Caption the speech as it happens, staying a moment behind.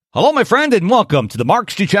Hello, my friend, and welcome to the Mark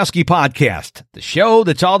Struczewski Podcast, the show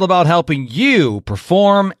that's all about helping you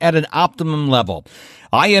perform at an optimum level.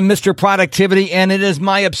 I am Mr. Productivity, and it is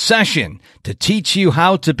my obsession to teach you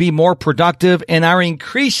how to be more productive in our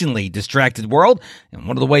increasingly distracted world. And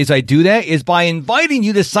one of the ways I do that is by inviting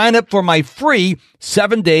you to sign up for my free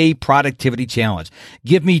 7-day productivity challenge.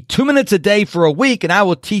 Give me 2 minutes a day for a week, and I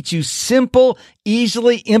will teach you simple,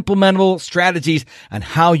 easily implementable strategies on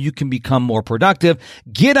how you can become more productive.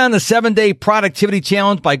 Get on the 7-day productivity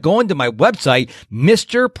challenge by going to my website,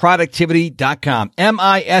 MrProductivity.com,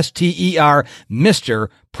 M-I-S-T-E-R, MrProductivity.com.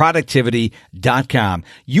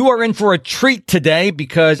 You are in for a treat today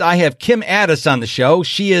because I have Kim Ades on the show.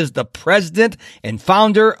 She is the president and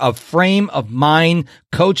founder of Frame of Mind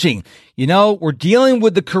Coaching. You know, we're dealing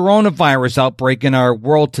with the coronavirus outbreak in our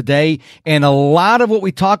world today, and a lot of what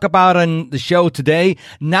we talk about on the show today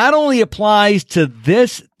not only applies to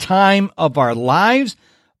this time of our lives,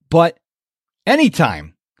 but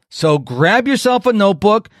anytime. So grab yourself a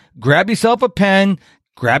notebook, grab yourself a pen,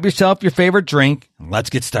 grab yourself your favorite drink, and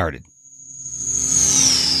let's get started.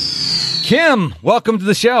 Kim, welcome to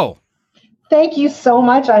the show. Thank you so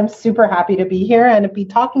much. I'm super happy to be here and to be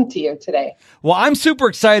talking to you today. Well, I'm super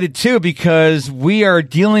excited too because we are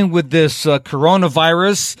dealing with this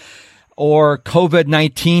coronavirus, or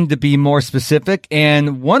COVID-19 to be more specific.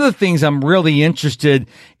 And one of the things I'm really interested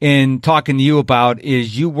in talking to you about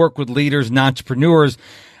is you work with leaders and entrepreneurs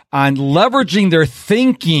on leveraging their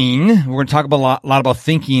thinking. We're going to talk about a lot about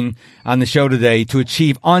thinking on the show today to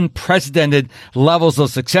achieve unprecedented levels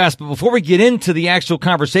of success. But before we get into the actual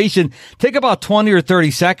conversation, take about 20 or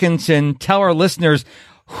 30 seconds and tell our listeners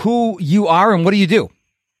who you are and what do you do,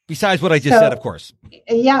 besides what I just said, of course.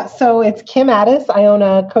 Yeah, so it's Kim Ades. I own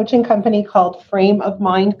a coaching company called Frame of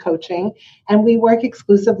Mind Coaching, and we work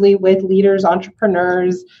exclusively with leaders,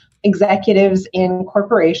 entrepreneurs, executives in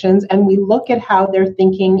corporations, and we look at how their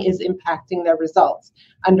thinking is impacting their results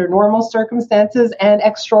under normal circumstances and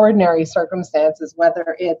extraordinary circumstances,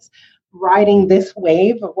 whether it's riding this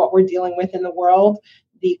wave of what we're dealing with in the world,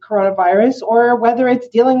 the coronavirus, or whether it's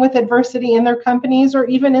dealing with adversity in their companies or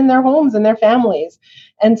even in their homes and their families.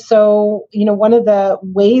 And so, you know, one of the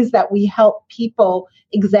ways that we help people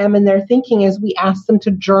examine their thinking is we ask them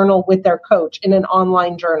to journal with their coach in an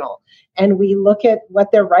online journal. And we look at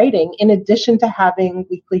what they're writing in addition to having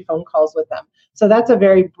weekly phone calls with them. So that's a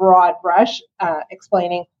very broad brush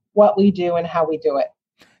explaining what we do and how we do it.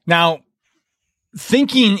 Now,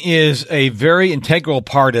 thinking is a very integral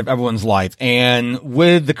part of everyone's life. And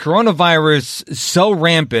with the coronavirus so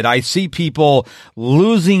rampant, I see people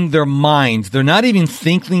losing their minds. They're not even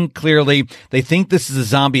thinking clearly. They think this is a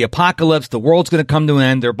zombie apocalypse. The world's going to come to an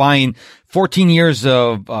end. They're buying 14 years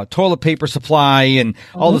of toilet paper supply and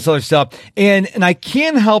all this other stuff. And I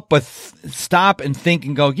can't help but stop and think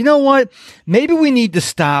and go, you know what? Maybe we need to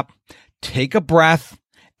stop, take a breath,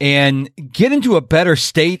 and get into a better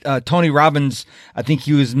state. Tony Robbins, I think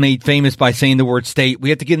he was made famous by saying the word state. We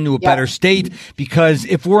have to get into a better state, because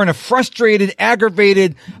if we're in a frustrated,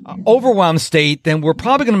 aggravated, overwhelmed state, then we're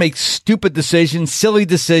probably going to make stupid decisions, silly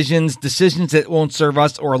decisions, decisions that won't serve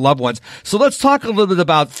us or our loved ones. So let's talk a little bit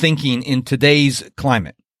about thinking in today's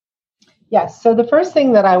climate. Yes. So the first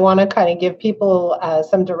thing that I want to kind of give people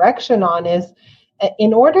some direction on is,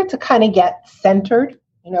 in order to kind of get centered,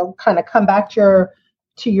 you know, kind of come back to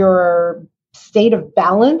your state of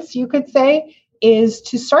balance, you could say, is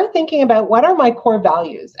to start thinking about what are my core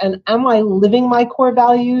values and am I living my core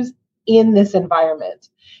values in this environment?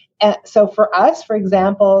 And so for us, for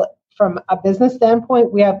example, from a business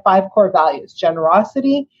standpoint, we have 5 core values: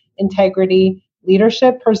 generosity, integrity,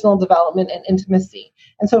 leadership, personal development, and intimacy.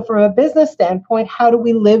 And so from a business standpoint, how do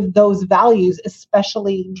we live those values,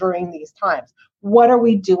 especially during these times? What are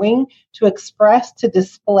we doing to express, to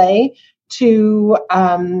display, to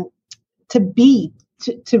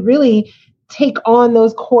really take on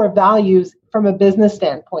those core values from a business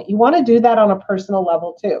standpoint? You want to do that on a personal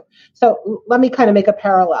level too. So let me kind of make a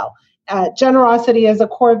parallel. Generosity is a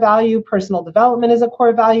core value. Personal development is a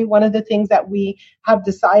core value. One of the things that we have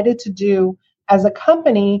decided to do as a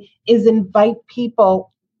company is invite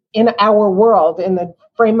people in our world, in the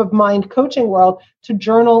Frame of Mind coaching world, to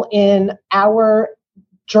journal in our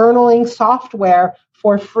journaling software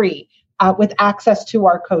for free. With access to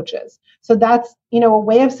our coaches. So that's, you know, a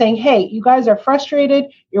way of saying, hey, you guys are frustrated,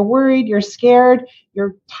 you're worried, you're scared,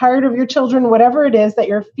 you're tired of your children, whatever it is that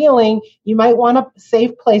you're feeling, you might want a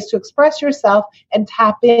safe place to express yourself and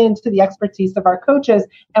tap into the expertise of our coaches.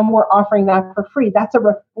 And we're offering that for free. That's a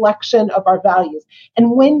reflection of our values.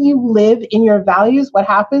 And when you live in your values, what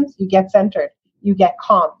happens? You get centered, you get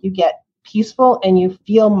calm, you get peaceful and you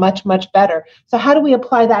feel much, much better. So how do we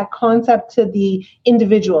apply that concept to the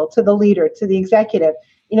individual, to the leader, to the executive?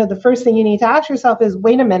 The first thing you need to ask yourself is,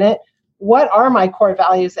 wait a minute, what are my core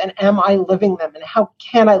values and am I living them? And how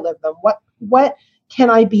can I live them? What can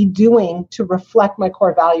I be doing to reflect my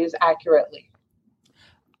core values accurately?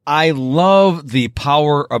 I love the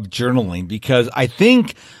power of journaling because I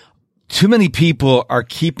think too many people are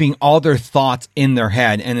keeping all their thoughts in their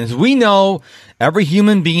head. And as we know, every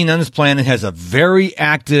human being on this planet has a very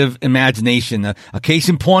active imagination. A case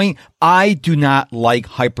in point, I do not like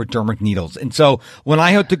hypodermic needles. And so when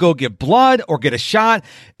I have to go get blood or get a shot,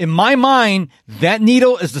 in my mind, that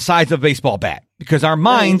needle is the size of a baseball bat because our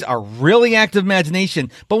minds are really active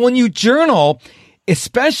imagination. But when you journal,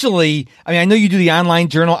 especially, I know you do the online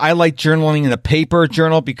journal. I like journaling in a paper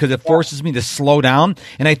journal because it forces me to slow down.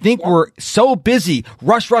 And I think we're so busy,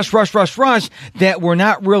 rush, that we're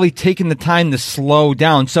not really taking the time to slow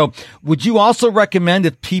down. So would you also recommend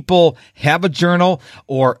if people have a journal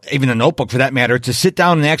or even a notebook for that matter to sit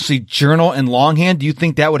down and actually journal in longhand? Do you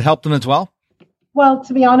think that would help them as well? Well,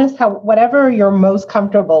 to be honest, whatever you're most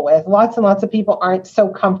comfortable with, lots and lots of people aren't so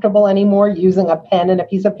comfortable anymore using a pen and a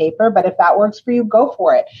piece of paper, but if that works for you, go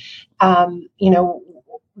for it.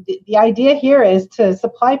 The idea here is to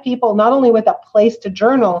supply people not only with a place to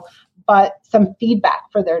journal, but some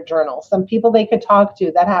feedback for their journal, some people they could talk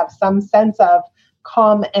to that have some sense of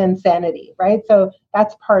calm and sanity, right? So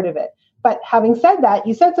that's part of it. But having said that,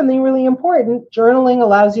 you said something really important. Journaling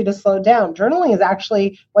allows you to slow down. Journaling is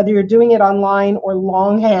actually, whether you're doing it online or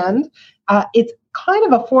longhand, it's kind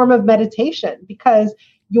of a form of meditation because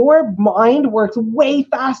your mind works way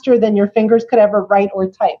faster than your fingers could ever write or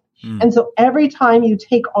type. And so every time you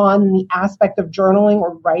take on the aspect of journaling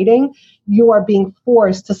or writing, you are being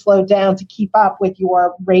forced to slow down to keep up with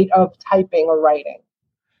your rate of typing or writing.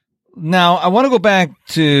 Now, I want to go back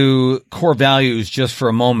to core values just for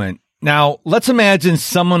a moment. Now, let's imagine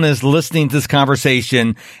someone is listening to this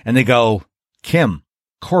conversation and they go, Kim,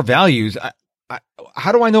 core values.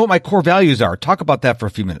 How do I know what my core values are? Talk about that for a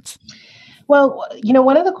few minutes. Well,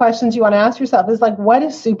 one of the questions you want to ask yourself is like, what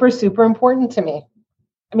is super, super important to me?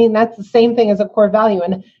 That's the same thing as a core value.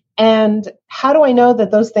 And how do I know that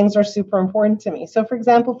those things are super important to me? So, for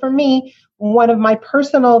example, for me, one of my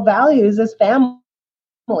personal values is family.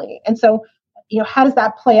 And so, how does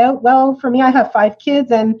that play out? Well, for me, I have 5 kids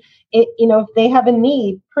and if they have a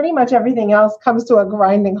need, pretty much everything else comes to a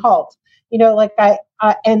grinding halt.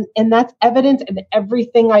 And that's evident in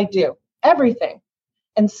everything I do, everything.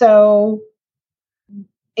 And so,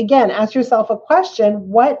 again, ask yourself a question: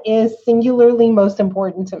 what is singularly most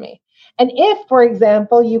important to me? And if, for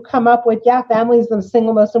example, you come up with, family is the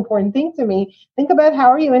single most important thing to me, think about how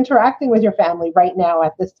are you interacting with your family right now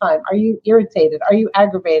at this time? Are you irritated? Are you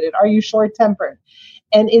aggravated? Are you short-tempered?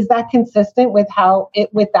 And is that consistent with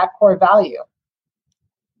with that core value?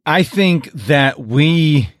 I think that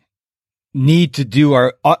we need to do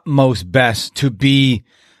our utmost best to be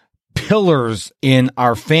pillars in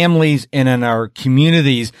our families and in our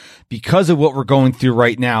communities because of what we're going through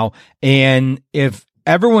right now. And if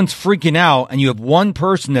everyone's freaking out and you have one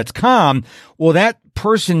person that's calm, well, that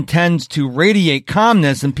person tends to radiate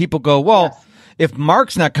calmness and people go, well, if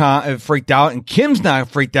Mark's not freaked out and Kim's not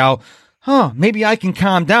freaked out, maybe I can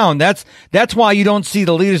calm down. That's why you don't see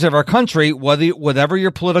the leaders of our country, whatever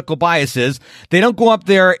your political bias is, they don't go up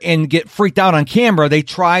there and get freaked out on camera. They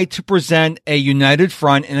try to present a united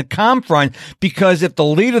front and a calm front because if the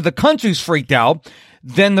leader of the country's freaked out,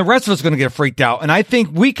 then the rest of us are going to get freaked out. And I think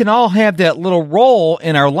we can all have that little role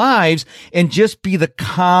in our lives and just be the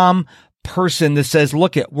calm person that says,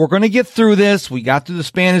 look, we're going to get through this. We got through the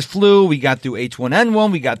Spanish flu. We got through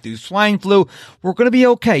H1N1. We got through swine flu. We're going to be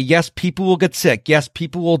okay. Yes, people will get sick. Yes,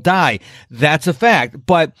 people will die. That's a fact.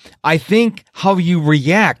 But I think how you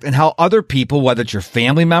react and how other people, whether it's your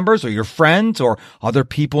family members or your friends or other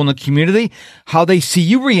people in the community, how they see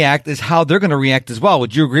you react is how they're going to react as well.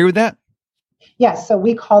 Would you agree with that? Yes. So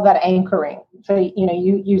we call that anchoring. So,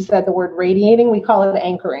 you said the word radiating. We call it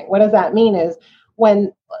anchoring. What does that mean is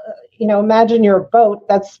when, imagine you're a boat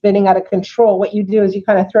that's spinning out of control. What you do is you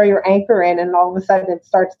kind of throw your anchor in and all of a sudden it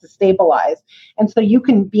starts to stabilize. And so you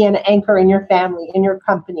can be an anchor in your family, in your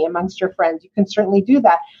company, amongst your friends. You can certainly do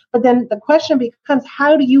that. But then the question becomes,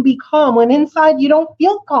 how do you be calm when inside you don't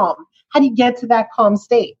feel calm? How do you get to that calm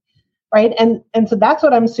state? Right. And so that's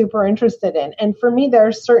what I'm super interested in. And for me, there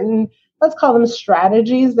are certain, let's call them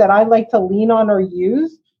strategies that I like to lean on or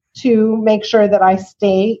use to make sure that I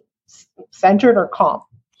stay centered or calm.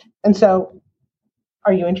 And so,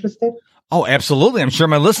 are you interested? Oh, absolutely. I'm sure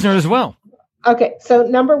my listener as well. Okay. So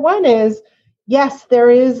number one is, yes,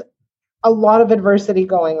 there is a lot of adversity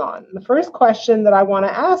going on. The first question that I want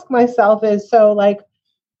to ask myself is, so like,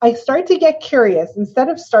 I start to get curious. Instead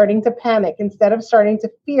of starting to panic, instead of starting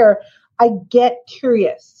to fear, I get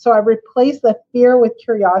curious. So I replace the fear with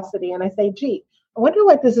curiosity and I say, gee, I wonder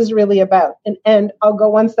what this is really about. And I'll go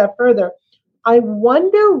one step further. I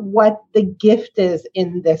wonder what the gift is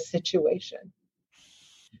in this situation.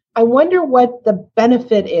 I wonder what the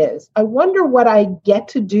benefit is. I wonder what I get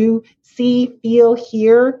to do, see, feel,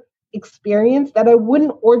 hear, experience that I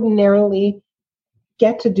wouldn't ordinarily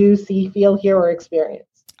get to do, see, feel, hear, or experience.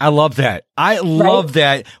 I love that. I love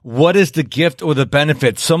that. What is the gift or the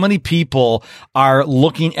benefit? So many people are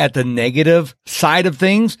looking at the negative side of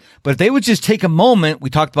things, but if they would just take a moment, we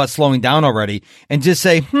talked about slowing down already, and just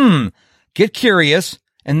say, get curious,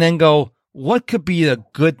 and then go, what could be a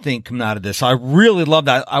good thing coming out of this? So I really love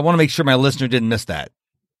that. I want to make sure my listener didn't miss that.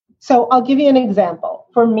 So I'll give you an example.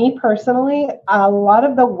 For me personally, a lot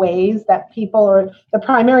of the ways that people, or the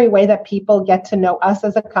primary way that people get to know us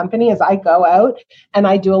as a company is I go out and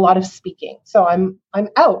I do a lot of speaking. So I'm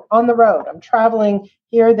out on the road. I'm traveling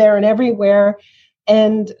here, there, and everywhere.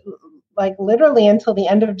 And like literally until the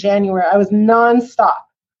end of January, I was nonstop,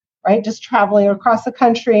 right? Just traveling across the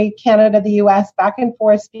country, Canada, the US, back and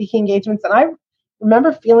forth, speaking engagements. And I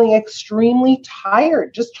remember feeling extremely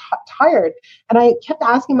tired, just tired. And I kept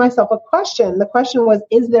asking myself a question. The question was,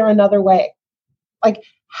 is there another way? Like,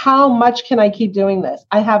 how much can I keep doing this?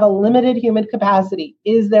 I have a limited human capacity.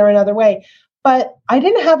 Is there another way? But I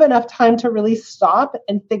didn't have enough time to really stop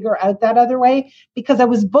and figure out that other way because I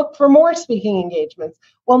was booked for more speaking engagements.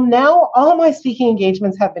 Well, now all my speaking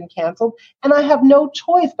engagements have been canceled and I have no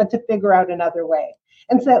choice but to figure out another way.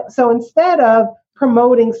 And so instead of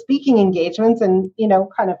promoting speaking engagements and,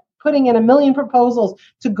 kind of putting in a million proposals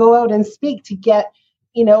to go out and speak to get,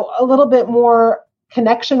 a little bit more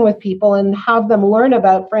connection with people and have them learn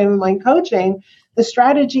about frame of mind coaching, the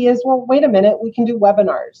strategy is, well, wait a minute, we can do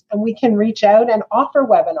webinars and we can reach out and offer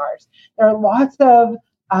webinars. There are lots of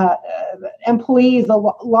employees, a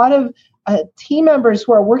lot of team members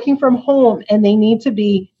who are working from home and they need to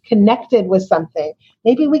be connected with something.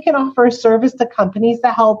 Maybe we can offer a service to companies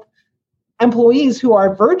to help employees who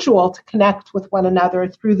are virtual to connect with one another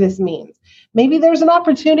through this means. Maybe there's an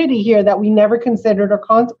opportunity here that we never considered or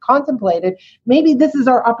contemplated. Maybe this is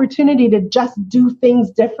our opportunity to just do things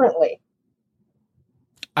differently.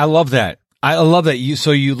 I love that. I love that. So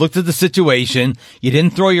you looked at the situation. You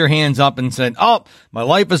didn't throw your hands up and said, "Oh, my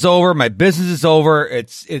life is over. My business is over.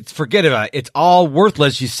 It's forget about it. It's all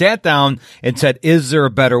worthless." You sat down and said, "Is there a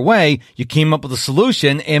better way?" You came up with a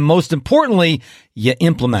solution, and most importantly, you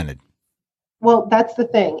implemented. Well, that's the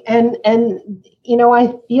thing. And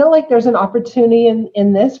I feel like there's an opportunity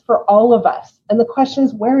in this for all of us. And the question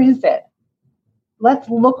is, where is it? Let's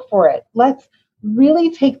look for it. Let's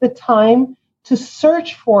really take the time to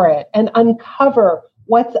search for it and uncover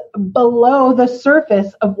what's below the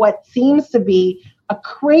surface of what seems to be a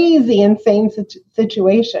crazy, insane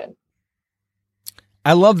situation.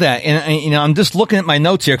 I love that. And, I'm just looking at my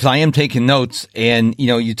notes here because I am taking notes. And,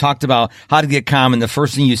 you talked about how to get calm. And the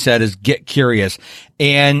first thing you said is get curious.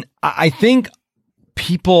 And I think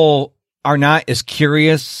people are not as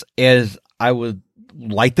curious as I would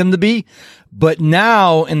like them to be. But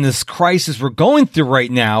now in this crisis we're going through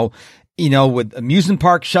right now, with amusement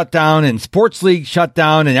parks shut down and sports leagues shut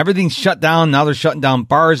down and everything's shut down. Now they're shutting down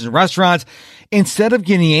bars and restaurants. Instead of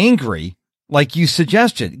getting angry, like you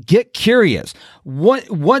suggested, get curious.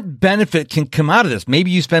 What benefit can come out of this?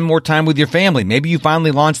 Maybe you spend more time with your family. Maybe you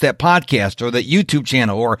finally launch that podcast or that YouTube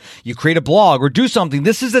channel, or you create a blog or do something.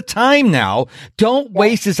 This is a time now. Don't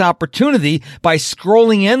waste this opportunity by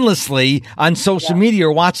scrolling endlessly on social media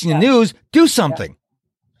or watching the news. Do something.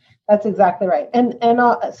 That's exactly right. And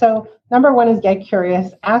so number one is get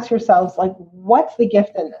curious. Ask yourselves, what's the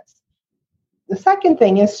gift in this? The second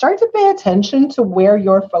thing is start to pay attention to where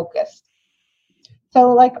you're focused.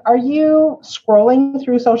 So, are you scrolling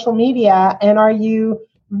through social media and are you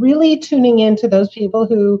really tuning into those people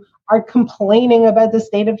who are complaining about the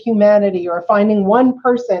state of humanity or finding one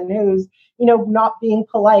person who's, not being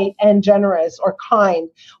polite and generous or kind?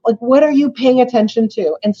 What are you paying attention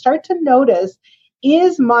to? And start to notice,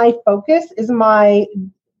 is my focus, is my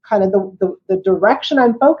kind of the direction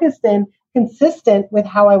I'm focused in consistent with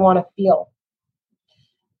how I want to feel?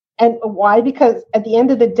 And why? Because at the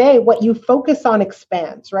end of the day, what you focus on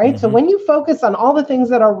expands, right? Mm-hmm. So when you focus on all the things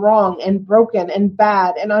that are wrong and broken and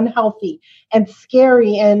bad and unhealthy and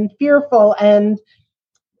scary and fearful and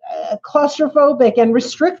claustrophobic and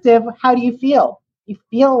restrictive, how do you feel? You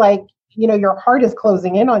feel like, your heart is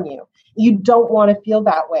closing in on you. You don't want to feel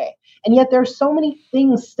that way. And yet there's so many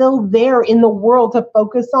things still there in the world to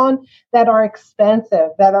focus on that are expensive,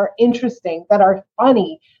 that are interesting, that are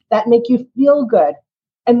funny, that make you feel good.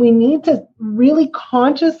 And we need to really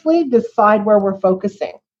consciously decide where we're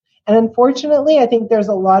focusing. And unfortunately, I think there's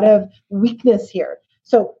a lot of weakness here.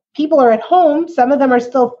 So people are at home. Some of them are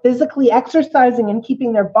still physically exercising and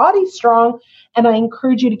keeping their body strong. And I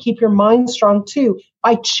encourage you to keep your mind strong too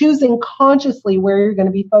by choosing consciously where you're going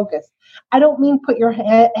to be focused. I don't mean put your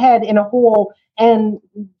head in a hole and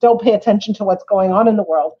don't pay attention to what's going on in the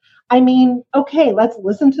world. I mean, okay, let's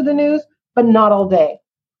listen to the news, but not all day.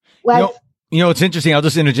 Let's it's interesting. I'll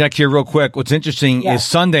just interject here real quick. What's interesting is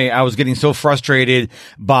Sunday, I was getting so frustrated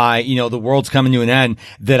by, the world's coming to an end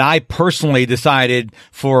that I personally decided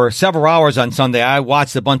for several hours on Sunday, I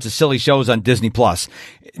watched a bunch of silly shows on Disney Plus.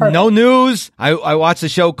 No news. I watched a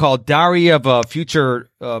show called Diary of a Future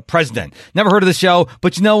President. Never heard of the show,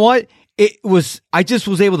 but you know what? I just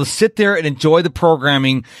was able to sit there and enjoy the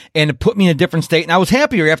programming, and it put me in a different state. And I was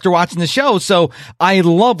happier after watching the show. So I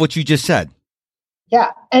love what you just said.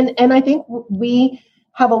 Yeah. And I think we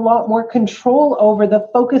have a lot more control over the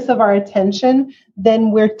focus of our attention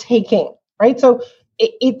than we're taking, right? So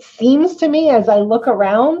it seems to me as I look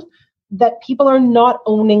around that people are not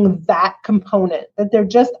owning that component, that they're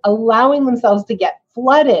just allowing themselves to get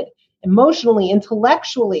flooded emotionally,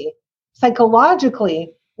 intellectually,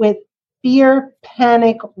 psychologically with fear,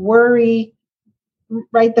 panic, worry,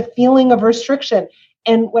 right? The feeling of restriction.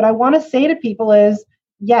 And what I want to say to people is,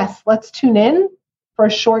 yes, let's tune in for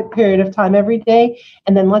a short period of time every day.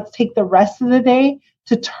 And then let's take the rest of the day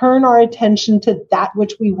to turn our attention to that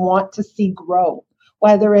which we want to see grow.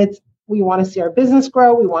 Whether it's we want to see our business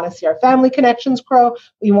grow, we want to see our family connections grow,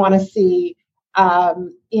 we want to see,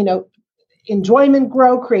 enjoyment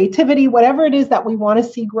grow, creativity, whatever it is that we want to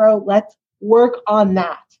see grow, let's work on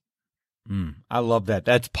that. I love that.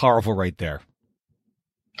 That's powerful right there.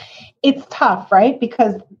 It's tough, right?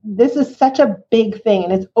 Because this is such a big thing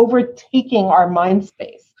and it's overtaking our mind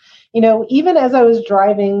space. Even as I was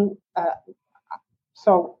driving,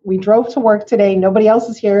 so we drove to work today. Nobody else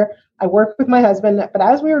is here. I work with my husband. But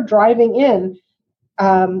as we were driving in,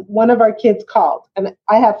 one of our kids called. And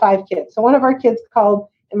I have 5 kids. So one of our kids called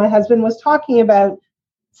and my husband was talking about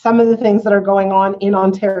some of the things that are going on in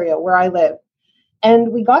Ontario, where I live.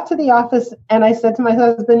 And we got to the office and I said to my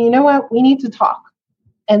husband, you know what? We need to talk.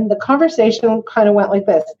 And the conversation kind of went like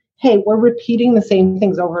this. Hey, we're repeating the same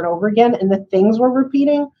things over and over again. And the things we're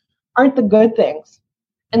repeating aren't the good things.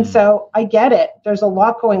 And so I get it. There's a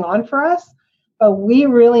lot going on for us, but we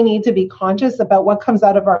really need to be conscious about what comes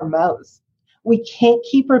out of our mouths. We can't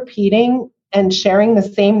keep repeating and sharing the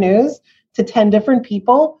same news to 10 different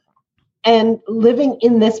people and living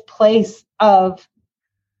in this place of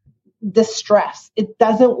distress. It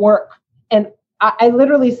doesn't work. And I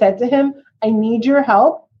literally said to him, I need your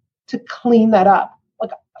help to clean that up. Like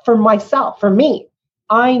for myself, for me,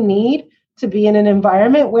 I need to be in an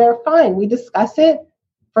environment where, fine, we discuss it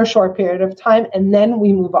for a short period of time and then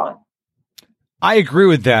we move on. I agree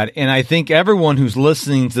with that. And I think everyone who's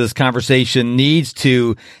listening to this conversation needs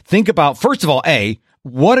to think about, first of all,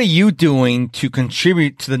 what are you doing to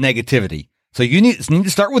contribute to the negativity? So you need to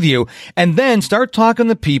start with you and then start talking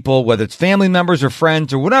to people, whether it's family members or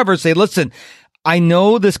friends or whatever. Say, listen, I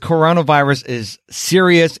know this coronavirus is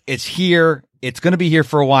serious. It's here. It's going to be here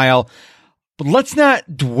for a while. But let's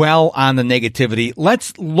not dwell on the negativity.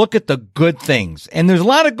 Let's look at the good things. And there's a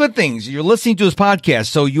lot of good things. You're listening to this podcast,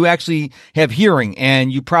 so you actually have hearing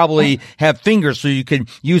and you probably have fingers so you can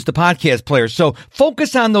use the podcast player. So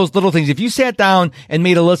focus on those little things. If you sat down and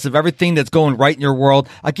made a list of everything that's going right in your world,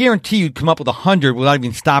 I guarantee you'd come up with 100 without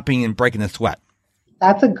even stopping and breaking a sweat.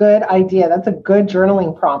 That's a good idea. That's a good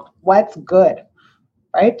journaling prompt. What's good?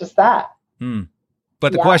 Right? Just that.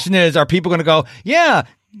 But the question is, are people going to go, yeah,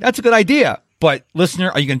 that's a good idea? But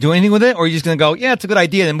listener, are you going to do anything with it? Or are you just going to go, yeah, it's a good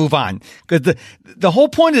idea and move on? Because the whole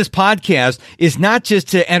point of this podcast is not just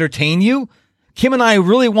to entertain you. Kim and I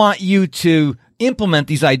really want you to implement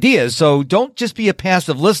these ideas. So don't just be a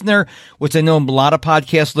passive listener, which I know a lot of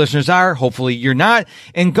podcast listeners are. Hopefully you're not.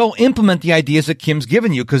 And go implement the ideas that Kim's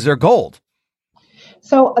given you because they're gold.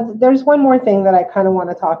 So there's one more thing that I kind of want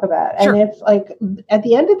to talk about. Sure. And it's like, at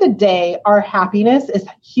the end of the day, our happiness is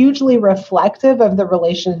hugely reflective of the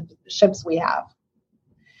relationships we have.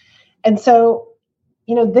 And so,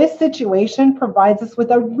 this situation provides us with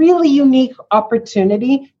a really unique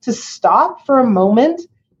opportunity to stop for a moment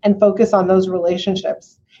and focus on those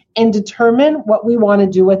relationships and determine what we want to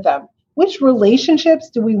do with them. Which relationships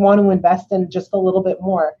do we want to invest in just a little bit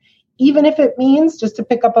more? Even if it means just to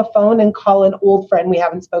pick up a phone and call an old friend we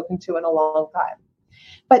haven't spoken to in a long time.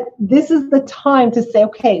 But this is the time to say,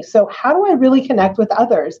 okay, so how do I really connect with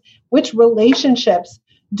others? Which relationships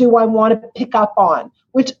do I want to pick up on?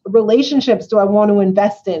 Which relationships do I want to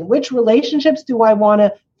invest in? Which relationships do I want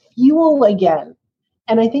to fuel again?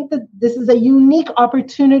 And I think that this is a unique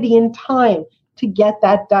opportunity in time to get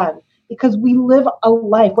that done, because we live a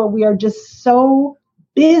life where we are just so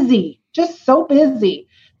busy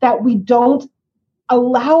that we don't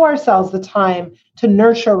allow ourselves the time to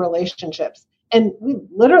nurture relationships. And we've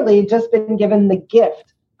literally just been given the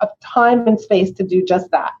gift of time and space to do just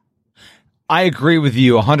that. I agree with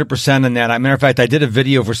you 100% on that. As a matter of fact, I did a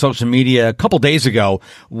video for social media a couple days ago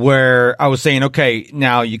where I was saying, okay,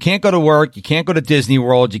 now you can't go to work, you can't go to Disney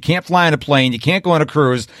World, you can't fly on a plane, you can't go on a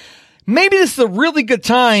cruise. Maybe this is a really good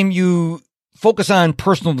time you focus on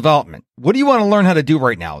personal development. What do you want to learn how to do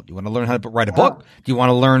right now? Do you want to learn how to write a book? Do you want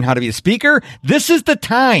to learn how to be a speaker? This is the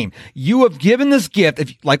time. You have given this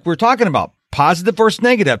gift, like we're talking about. Positive versus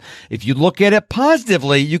negative. If you look at it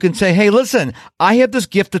positively, you can say, hey, listen, I have this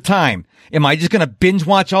gift of time. Am I just going to binge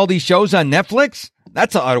watch all these shows on Netflix?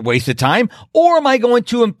 That's a waste of time. Or am I going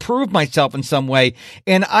to improve myself in some way?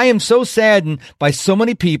 And I am so saddened by so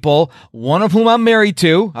many people, one of whom I'm married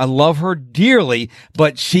to. I love her dearly,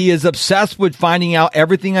 but she is obsessed with finding out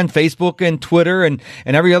everything on Facebook and Twitter and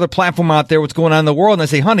every other platform out there, what's going on in the world. And I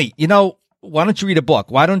say, honey, why don't you read a book?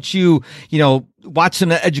 Why don't you, watch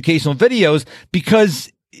some educational videos?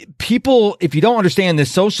 Because people, if you don't understand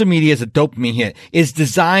this, social media is a dopamine hit. It's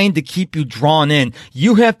designed to keep you drawn in.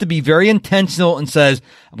 You have to be very intentional and says,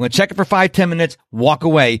 I'm going to check it for 5-10 minutes, walk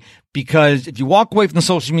away. Because if you walk away from the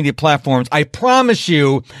social media platforms, I promise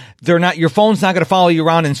you, your phone's not going to follow you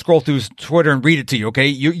around and scroll through Twitter and read it to you. Okay.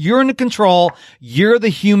 You're in control. You're the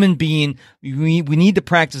human being. We need to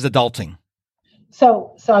practice adulting.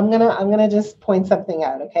 So I'm gonna just point something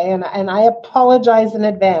out, okay? And I apologize in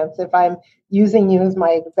advance if I'm using you as my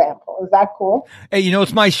example. Is that cool? Hey,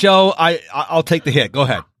 it's my show. I'll take the hit. Go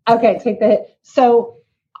ahead. Okay, take the hit. So,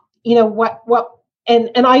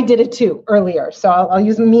 and I did it too earlier. So I'll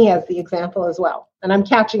use me as the example as well. And I'm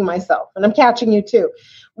catching myself, and I'm catching you too.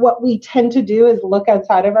 What we tend to do is look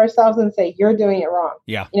outside of ourselves and say, you're doing it wrong.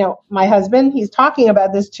 Yeah. My husband, he's talking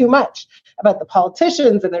about this too much, about the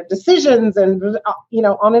politicians and their decisions and,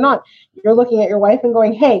 on and on. You're looking at your wife and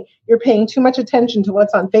going, hey, you're paying too much attention to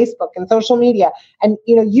what's on Facebook and social media. And,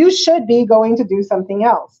 you should be going to do something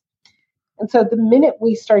else. And so the minute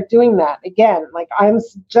we start doing that, again, like I'm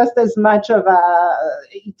just as much of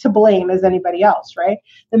to blame as anybody else, right?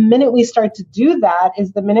 The minute we start to do that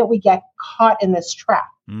is the minute we get caught in this trap.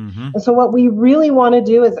 Mm-hmm. And so what we really want to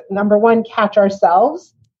do is, number one, catch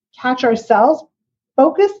ourselves,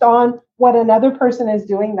 focused on what another person is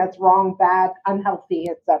doing that's wrong, bad, unhealthy,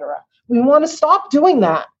 etc. We want to stop doing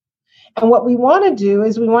that. And what we want to do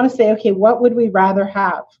is we want to say, okay, what would we rather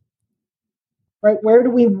have? Right? Where do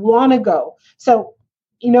we want to go? So,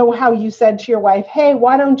 how you said to your wife, hey,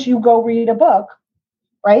 why don't you go read a book?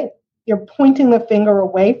 Right? You're pointing the finger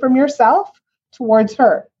away from yourself towards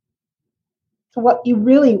her. So what we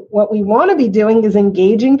want to be doing is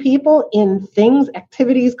engaging people in things,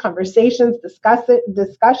 activities, conversations,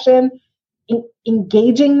 discussion,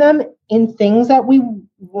 engaging them in things that we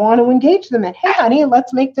want to engage them in. Hey, honey,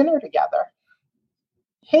 let's make dinner together.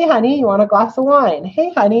 Hey, honey, you want a glass of wine?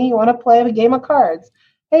 Hey, honey, you want to play a game of cards?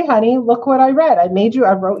 Hey, honey, look what I read. I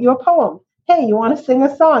wrote you a poem. Hey, you want to sing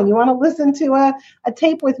a song? You want to listen to a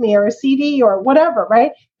tape with me or a CD or whatever,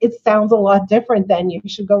 right? It sounds a lot different than you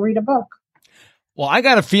should go read a book. Well, I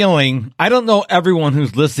got a feeling, I don't know everyone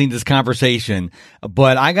who's listening to this conversation,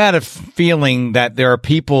 but I got a feeling that there are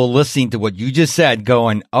people listening to what you just said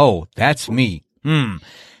going, oh, that's me.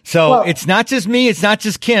 So it's not just me. It's not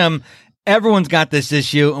just Kim. Everyone's got this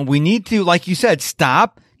issue, and we need to, like you said,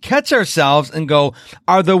 stop, catch ourselves, and go,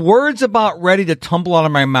 are the words about ready to tumble out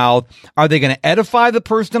of my mouth? Are they going to edify the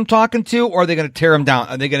person I'm talking to, or are they going to tear them down?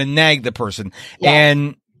 Are they going to nag the person? Yeah.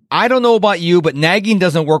 And I don't know about you, but nagging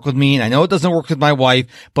doesn't work with me, and I know it doesn't work with my wife,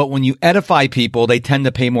 but when you edify people, they tend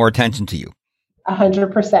to pay more attention to you.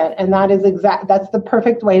 100%. And that's the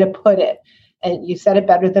perfect way to put it. And you said it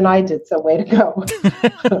better than I did, so way to go.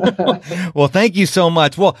 Well, thank you so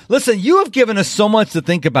much. Well, listen, you have given us so much to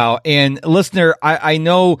think about. And listener, I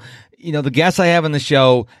know, the guests I have on the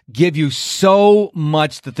show give you so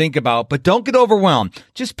much to think about, but don't get overwhelmed.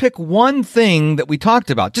 Just pick one thing that we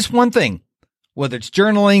talked about, just one thing. whether it's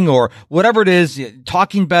journaling or whatever it is,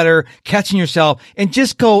 talking better, catching yourself, and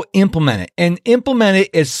just go implement it. And implement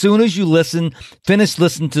it as soon as you finish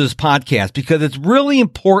listening to this podcast, because it's really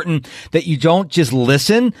important that you don't just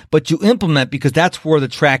listen, but you implement, because that's where the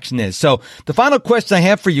traction is. So the final question I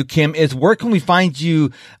have for you, Kim, is where can we find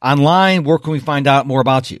you online? Where can we find out more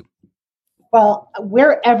about you? Well,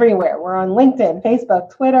 we're everywhere. We're on LinkedIn,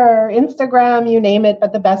 Facebook, Twitter, Instagram, you name it.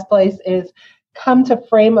 But the best place is come to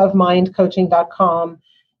frameofmindcoaching.com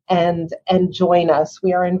and join us.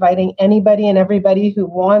 We are inviting anybody and everybody who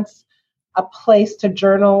wants a place to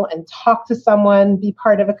journal and talk to someone, be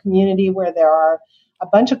part of a community where there are a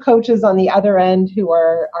bunch of coaches on the other end who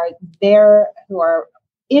are there, who are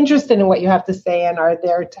interested in what you have to say and are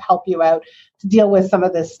there to help you out to deal with some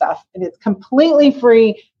of this stuff. And it's completely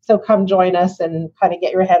free. So come join us and kind of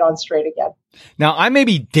get your head on straight again. Now, I may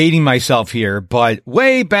be dating myself here, but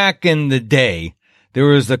way back in the day, there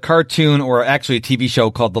was a cartoon, or actually a TV show,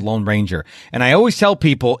 called The Lone Ranger. And I always tell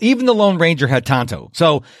people, even the Lone Ranger had Tonto.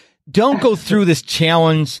 So don't go through this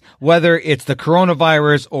challenge, whether it's the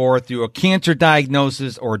coronavirus or through a cancer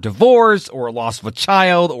diagnosis or a divorce or a loss of a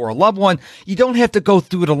child or a loved one. You don't have to go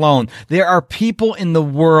through it alone. There are people in the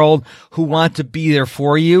world who want to be there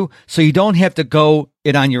for you, so you don't have to go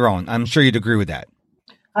it on your own. I'm sure you'd agree with that.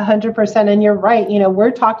 100%. And you're right. We're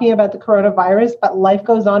talking about the coronavirus, but life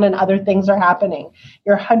goes on and other things are happening.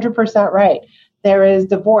 You're 100% right. There is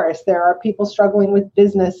divorce. There are people struggling with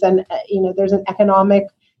business, and, there's an economic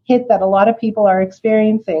hit that a lot of people are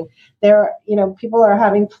experiencing. People are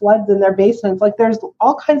having floods in their basements. Like, there's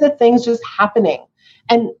all kinds of things just happening.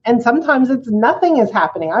 And sometimes it's nothing is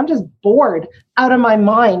happening. I'm just bored out of my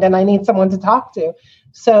mind and I need someone to talk to.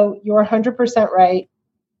 So you're 100% right.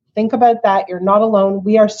 Think about that. You're not alone.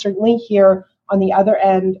 We are certainly here on the other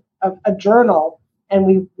end of a journal, and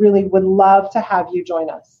we really would love to have you join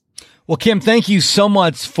us. Well, Kim, thank you so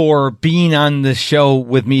much for being on the show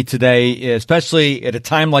with me today, especially at a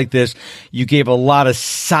time like this. You gave a lot of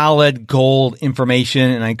solid gold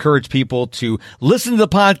information, and I encourage people to listen to the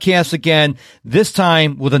podcast again, this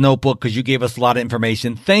time with a notebook, because you gave us a lot of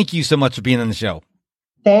information. Thank you so much for being on the show.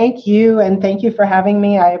 Thank you, and thank you for having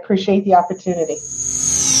me. I appreciate the opportunity.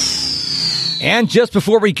 And just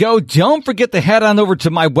before we go, don't forget to head on over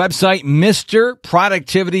to my website,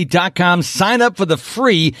 MrProductivity.com. Sign up for the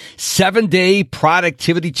free 7-day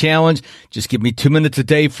productivity challenge. Just give me 2 minutes a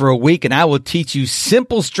day for a week, and I will teach you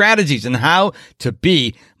simple strategies on how to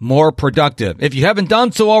be more productive. If you haven't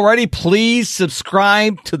done so already, please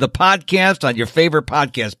subscribe to the podcast on your favorite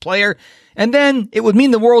podcast player. And then it would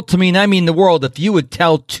mean the world to me, and I mean the world, if you would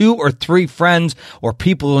tell 2 or 3 friends or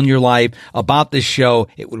people in your life about this show.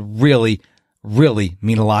 It would really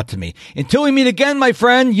mean a lot to me. Until we meet again, my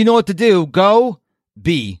friend, you know what to do. Go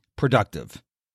be productive.